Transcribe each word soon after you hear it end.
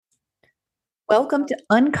Welcome to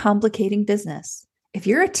Uncomplicating Business. If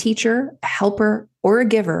you're a teacher, a helper, or a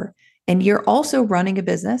giver, and you're also running a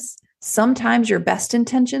business, sometimes your best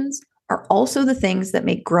intentions are also the things that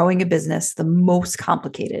make growing a business the most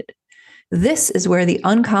complicated. This is where the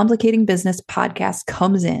Uncomplicating Business podcast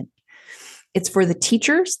comes in. It's for the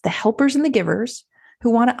teachers, the helpers, and the givers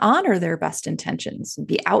who want to honor their best intentions and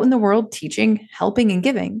be out in the world teaching, helping, and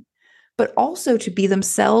giving, but also to be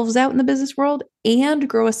themselves out in the business world and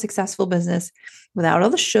grow a successful business without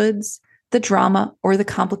all the shoulds, the drama, or the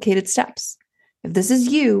complicated steps. If this is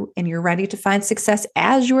you and you're ready to find success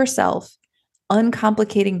as yourself,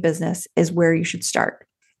 Uncomplicating Business is where you should start.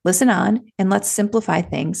 Listen on and let's simplify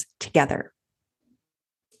things together.